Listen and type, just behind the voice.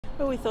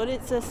Well, we thought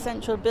it's a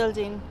central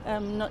building,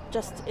 not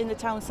just in the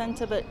town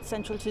centre, but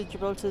central to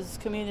Gibraltar's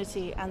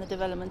community and the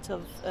development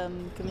of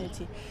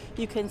community.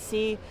 You can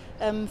see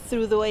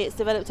through the way it's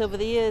developed over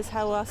the years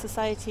how our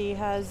society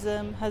has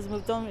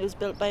moved on. It was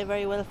built by a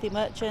very wealthy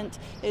merchant.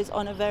 It was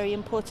on a very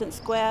important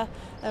square,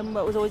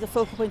 what was always a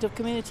focal point of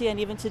community, and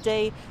even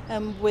today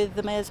with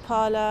the Mayor's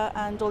Parlour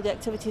and all the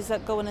activities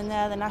that go on in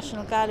there, the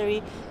National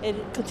Gallery,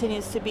 it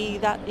continues to be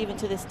that even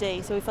to this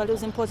day. So we felt it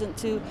was important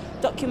to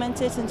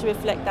document it and to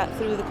reflect that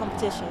through the competition.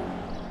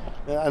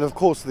 And of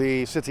course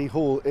the City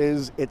Hall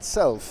is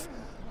itself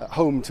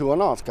home to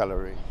an art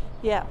gallery.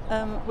 Yeah,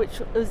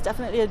 which was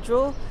definitely a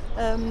draw.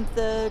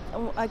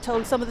 I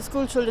told some of the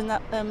school children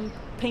that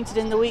painted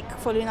in the week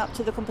following up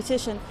to the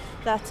competition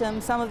that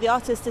some of the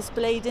artists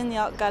displayed in the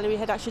art gallery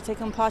had actually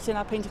taken part in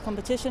our painting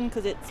competition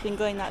because it's been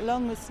going that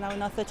long. It's now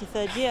in our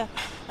 33rd year,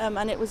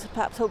 and it was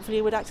perhaps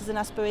hopefully would act as an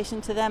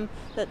aspiration to them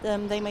that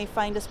they may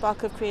find a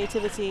spark of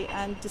creativity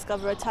and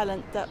discover a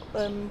talent that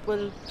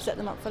will set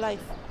them up for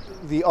life.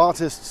 The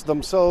artists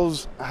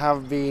themselves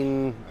have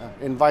been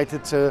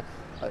invited to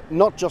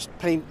not just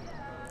paint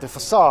the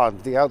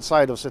facade, the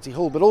outside of City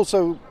Hall, but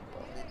also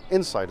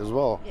inside as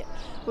well. Yeah.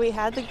 We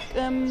had the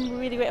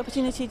really great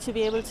opportunity to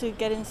be able to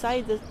get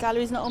inside. The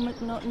gallery is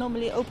not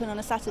normally open on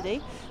a Saturday,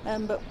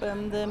 but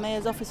the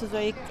Mayor's office was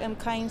very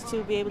kind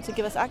to be able to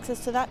give us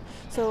access to that.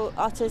 So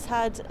artists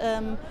had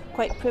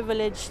quite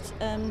privileged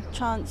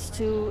chance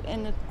to,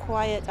 in a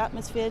quiet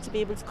atmosphere, to be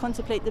able to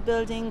contemplate the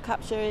building,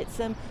 capture its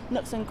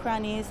nooks and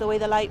crannies, the way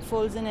the light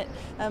falls in it,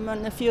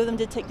 and a few of them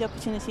did take the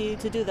opportunity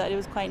to do that. It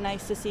was quite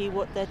nice to see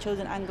what their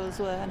chosen angles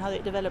were and how they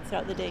developed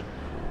throughout the day.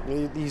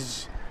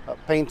 These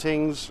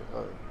paintings,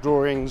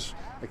 drawings,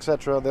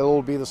 etc., they'll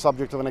all be the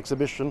subject of an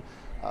exhibition.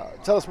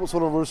 Tell us what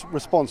sort of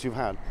response you've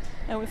had.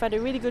 We've had a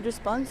really good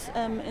response.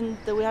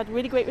 We had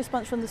really great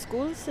response from the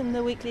schools in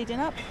the week leading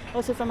up,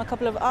 also from a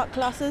couple of art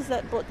classes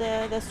that brought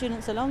their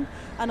students along.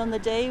 And on the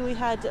day we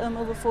had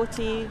over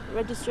 40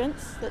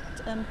 registrants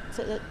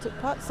that took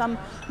part, some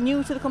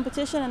new to the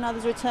competition and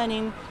others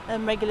returning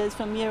regulars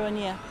from year on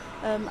year.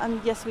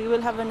 And yes, we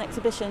will have an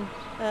exhibition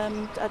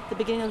at the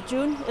beginning of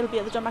June. It'll be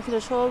at the John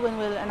Mackintosh Hall when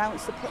we'll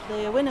announce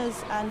the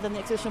winners, and then the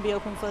exhibition will be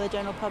open for the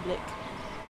general public.